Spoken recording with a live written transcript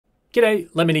G'day,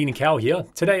 Lemon Eating Cow here.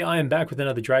 Today I am back with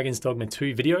another Dragon's Dogma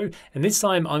 2 video, and this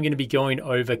time I'm going to be going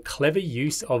over clever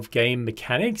use of game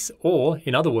mechanics, or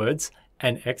in other words,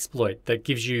 an exploit that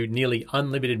gives you nearly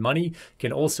unlimited money,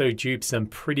 can also dupe some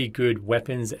pretty good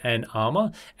weapons and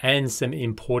armor, and some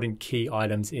important key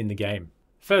items in the game.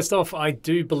 First off, I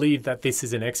do believe that this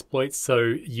is an exploit, so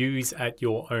use at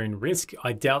your own risk.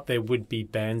 I doubt there would be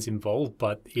bans involved,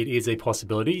 but it is a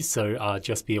possibility, so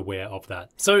just be aware of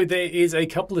that. So there is a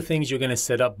couple of things you're going to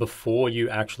set up before you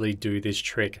actually do this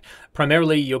trick.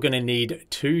 Primarily, you're going to need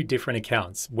two different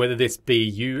accounts, whether this be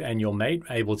you and your mate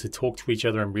able to talk to each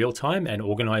other in real time and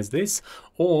organize this,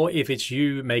 or if it's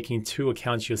you making two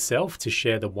accounts yourself to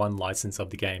share the one license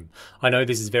of the game. I know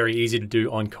this is very easy to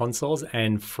do on consoles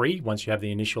and free once you have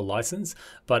the initial license,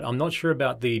 but I'm not sure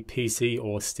about the PC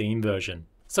or Steam version.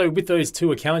 So with those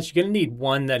two accounts, you're going to need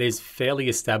one that is fairly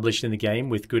established in the game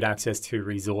with good access to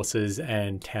resources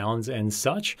and towns and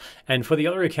such. And for the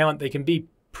other account, they can be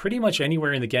pretty much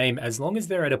anywhere in the game as long as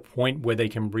they're at a point where they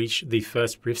can reach the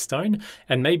first Riftstone,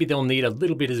 and maybe they'll need a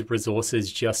little bit of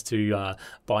resources just to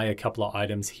buy a couple of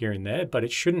items here and there, but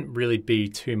it shouldn't really be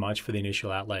too much for the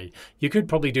initial outlay. You could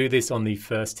probably do this on the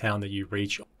first town that you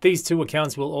reach. These two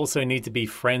accounts will also need to be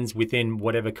friends within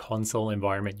whatever console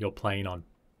environment you're playing on.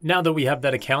 Now that we have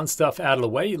that account stuff out of the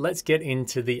way, let's get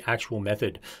into the actual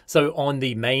method. So on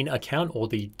the main account or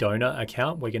the donor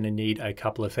account, we're going to need a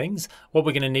couple of things. What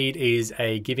we're going to need is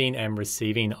a giving and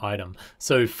receiving item.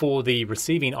 So for the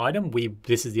receiving item,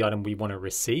 this is the item we want to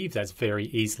receive. That's very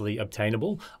easily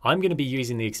obtainable. I'm going to be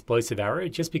using the explosive arrow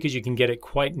just because you can get it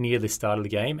quite near the start of the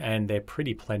game and they're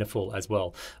pretty plentiful as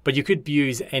well. But you could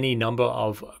use any number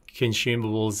of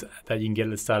consumables that you can get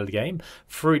at the start of the game.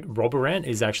 Fruit Roborant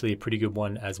is actually a pretty good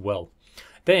one as well.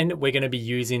 Then we're going to be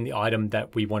using the item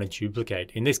that we want to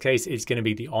duplicate. In this case, it's going to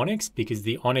be the Onyx, because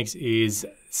the Onyx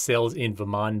sells in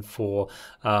Vermont for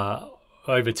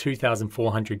over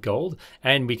 2,400 gold,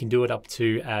 and we can do it up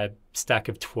to a stack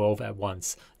of 12 at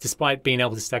once. Despite being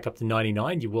able to stack up to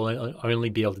 99, you will only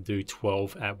be able to do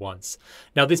 12 at once.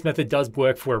 Now this method does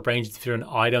work for a range of different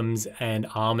items and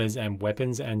armors and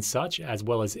weapons and such, as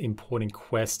well as important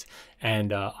quests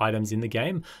and items in the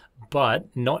game, but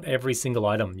not every single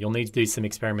item. You'll need to do some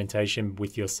experimentation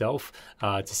with yourself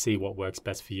to see what works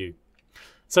best for you.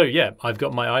 So yeah, I've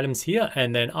got my items here,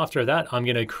 and then after that, I'm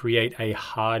going to create a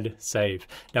hard save.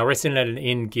 Now resting at an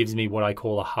inn gives me what I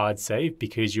call a hard save,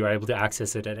 because you're able to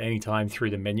access it at any time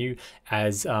through the menu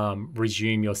as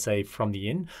resume your save from the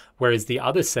inn. Whereas the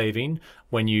other saving,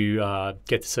 when you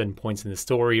get to certain points in the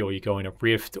story, or you go in a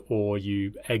rift, or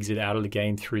you exit out of the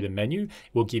game through the menu,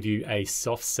 will give you a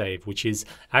soft save, which is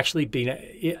actually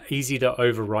easy to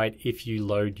overwrite if you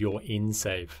load your in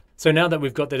save. So now that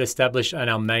we've got that established on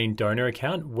our main donor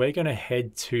account, we're going to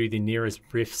head to the nearest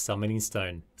Rift Summoning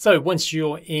Stone. So once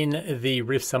you're in the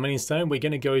Rift Summoning Stone, we're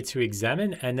going to go to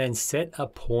Examine and then set a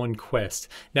pawn quest.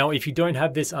 Now, if you don't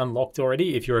have this unlocked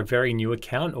already, if you're a very new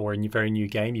account or a very new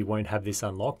game, you won't have this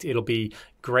unlocked. It'll be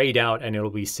grayed out and it'll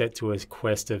be set to a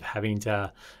quest of having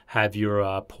to have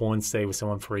your pawn stay with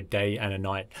someone for a day and a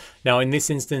night. Now, in this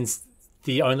instance,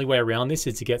 the only way around this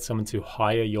is to get someone to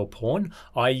hire your pawn.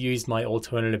 I used my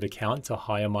alternative account to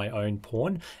hire my own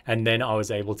pawn, and then I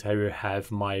was able to have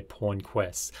my pawn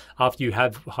quests. After you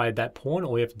have hired that pawn,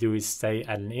 all you have to do is stay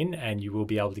at an inn and you will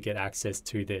be able to get access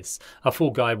to this. A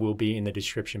full guide will be in the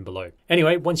description below.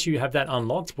 Anyway, once you have that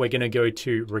unlocked, we're going to go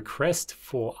to Request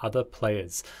for Other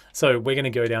Players. So we're going to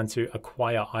go down to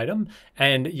Acquire Item,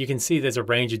 and you can see there's a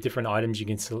range of different items you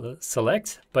can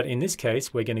select, but in this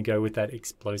case, we're going to go with that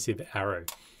explosive arrow.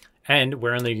 And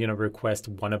we're only going to request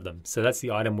one of them. So that's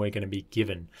the item we're going to be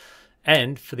given.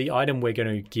 And for the item we're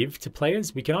going to give to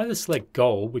players, we can either select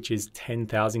gold, which is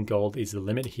 10,000 gold is the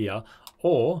limit here,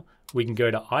 or we can go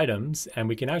to items and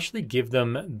we can actually give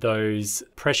them those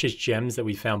precious gems that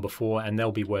we found before, and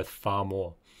they'll be worth far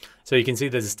more. So you can see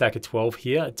there's a stack of 12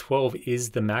 here. 12 is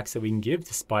the max that we can give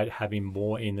despite having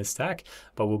more in the stack,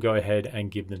 but we'll go ahead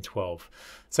and give them 12.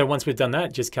 So once we've done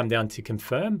that, just come down to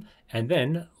confirm and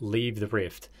then leave the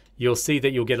rift. You'll see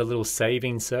that you'll get a little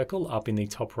saving circle up in the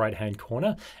top right hand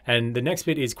corner. And the next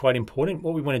bit is quite important.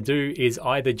 What we want to do is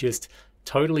either just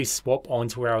totally swap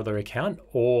onto our other account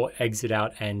or exit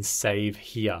out and save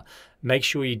here. Make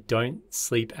sure you don't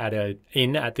sleep at an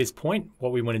inn at this point.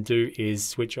 What we want to do is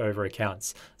switch over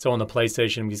accounts. So on the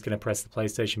PlayStation, I'm just going to press the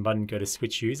PlayStation button, go to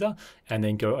switch user, and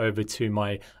then go over to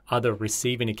my other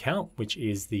receiving account, which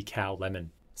is the Cow Lemon.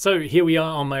 So here we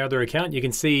are on my other account. You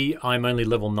can see I'm only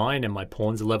level 9 and my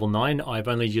pawns are level 9. I've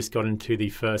only just gotten to the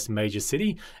first major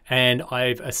city and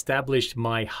I've established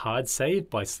my hard save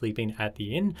by sleeping at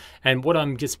the inn. And what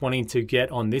I'm just wanting to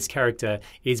get on this character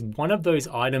is one of those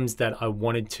items that I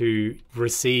wanted to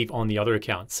receive on the other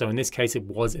account. So in this case, it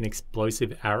was an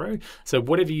explosive arrow. So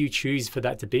whatever you choose for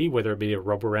that to be, whether it be a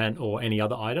robber ant or any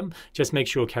other item, just make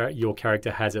sure your character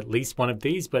has at least one of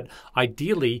these, but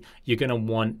ideally you're going to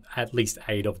want at least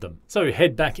 8 of them. So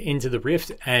head back into the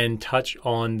rift and touch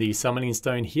on the summoning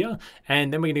stone here,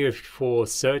 and then we're going to go for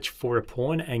search for a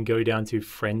pawn and go down to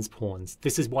friends pawns.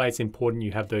 This is why it's important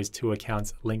you have those 2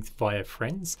 accounts linked via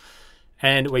friends.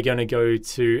 And we're going to go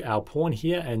to our pawn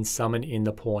here and summon in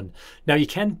the pawn. Now you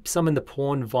can summon the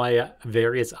pawn via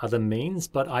various other means,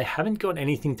 but I haven't got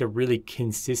anything to really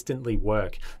consistently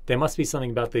work. There must be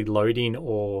something about the loading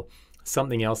or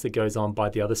something else that goes on by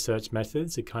the other search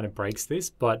methods. It kind of breaks this,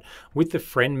 but with the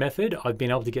friend method, I've been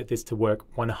able to get this to work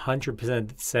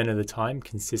 100% of the time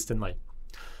consistently.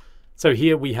 So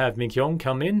here we have Minkyong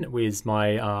come in with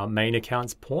my main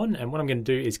account's pawn, and what I'm going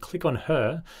to do is click on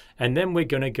her, and then we're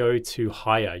going to go to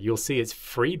hire. You'll see it's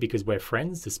free because we're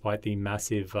friends despite the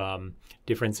massive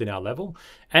difference in our level.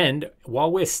 And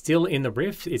while we're still in the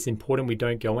rift, it's important we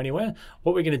don't go anywhere.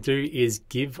 What we're going to do is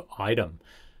give item.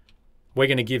 We're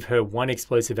going to give her 1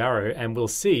 explosive arrow, and we'll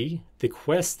see the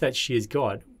quest that she has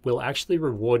got will actually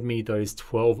reward me those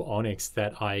 12 onyx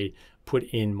that I put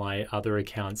in my other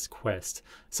account's quest.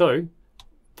 So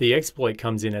the exploit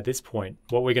comes in at this point.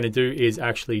 What we're going to do is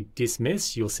actually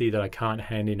dismiss. You'll see that I can't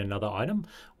hand in another item.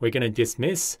 We're going to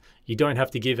dismiss. You don't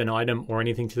have to give an item or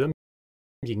anything to them.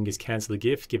 You can just cancel the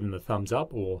gift, give them the thumbs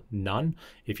up or none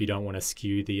if you don't want to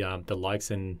skew the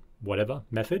likes and whatever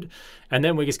method. And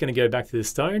then we're just going to go back to the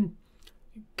stone,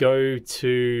 go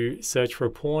to search for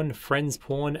a pawn, friends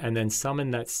pawn, and then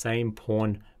summon that same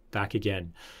pawn back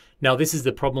again. Now this is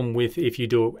the problem with if you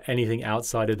do anything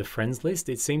outside of the friends list.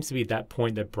 It seems to be that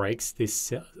point that breaks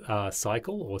this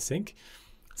cycle or sync.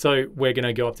 So we're going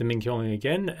to go up to Minkyong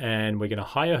again and we're going to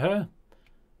hire her,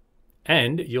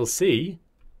 and you'll see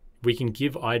we can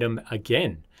give item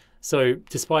again. So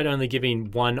despite only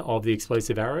giving 1 of the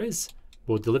explosive arrows,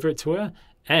 we'll deliver it to her,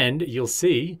 and you'll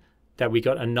see that we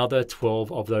got another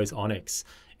 12 of those onyx.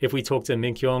 If we talk to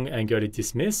Minkyong and go to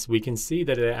dismiss, we can see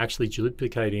that they're actually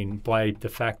duplicating by the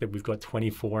fact that we've got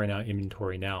 24 in our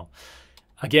inventory now.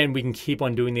 Again, we can keep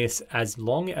on doing this as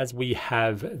long as we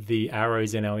have the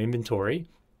arrows in our inventory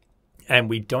and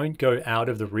we don't go out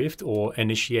of the rift or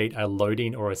initiate a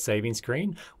loading or a saving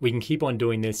screen. We can keep on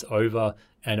doing this over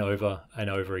and over and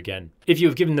over again. If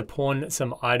you've given the pawn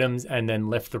some items and then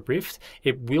left the rift,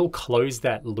 it will close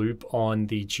that loop on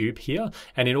the dupe here.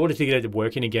 And in order to get it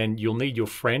working again, you'll need your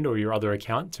friend or your other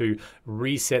account to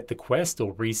reset the quest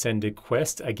or resend the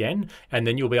quest again, and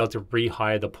then you'll be able to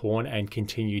rehire the pawn and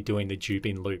continue doing the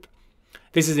duping loop.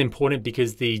 This is important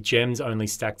because the gems only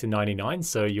stack to 99,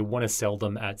 so you'll want to sell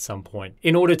them at some point.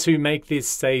 In order to make this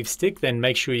save stick, then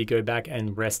make sure you go back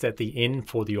and rest at the inn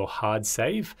for your hard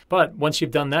save. But once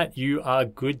you've done that, you are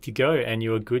good to go and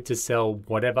you are good to sell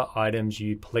whatever items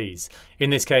you please. In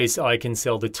this case, I can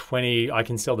sell the 20, I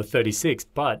can sell the 36,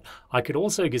 but I could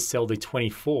also just sell the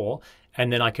 24,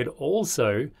 and then I could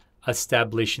also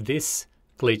establish this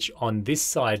glitch on this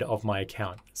side of my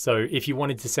account. So if you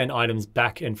wanted to send items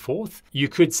back and forth, you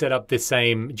could set up the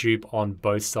same dupe on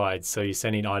both sides. So you're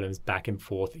sending items back and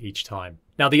forth each time.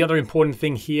 Now, the other important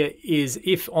thing here is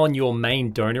if on your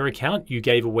main donor account, you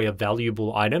gave away a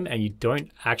valuable item and you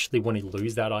don't actually want to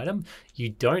lose that item, you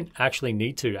don't actually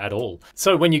need to at all.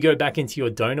 So when you go back into your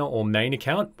donor or main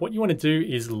account, what you want to do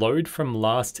is load from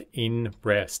last in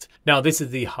rest. Now, this is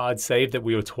the hard save that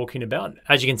we were talking about.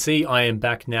 As you can see, I am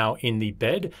back now in the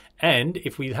bed. And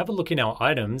if we have a look in our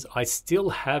items, I still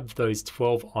have those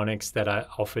 12 onyx that I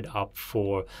offered up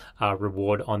for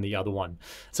reward on the other one.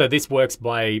 So this works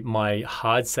by my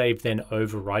hard save then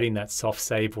overriding that soft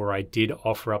save where I did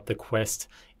offer up the quest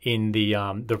in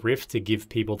the rift to give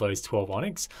people those 12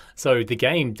 onyx. So the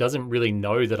game doesn't really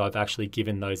know that I've actually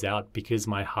given those out because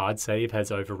my hard save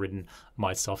has overridden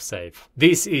my soft save.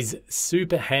 This is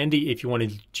super handy if you want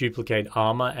to duplicate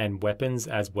armor and weapons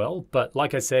as well, but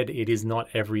like I said, it is not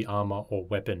every armor or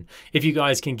weapon. If you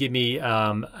guys can give me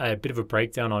a bit of a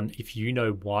breakdown on if you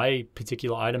know why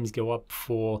particular items go up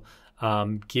for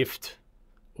gift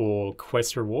or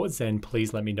quest rewards, then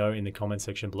please let me know in the comment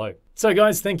section below. So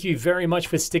guys, thank you very much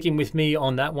for sticking with me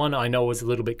on that one. I know it was a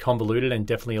little bit convoluted and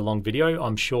definitely a long video.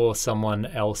 I'm sure someone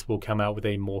else will come out with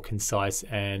a more concise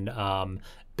and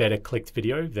better clicked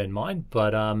video than mine.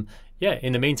 But yeah,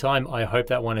 in the meantime, I hope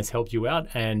that one has helped you out,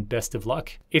 and best of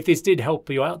luck. If this did help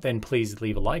you out, then please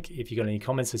leave a like. If you got any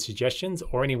comments or suggestions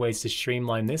or any ways to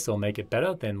streamline this or make it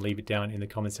better, then leave it down in the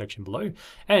comment section below.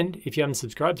 And if you haven't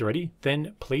subscribed already,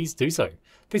 then please do so.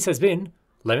 This has been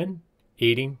Lemon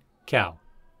Eating Cow.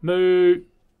 Moo!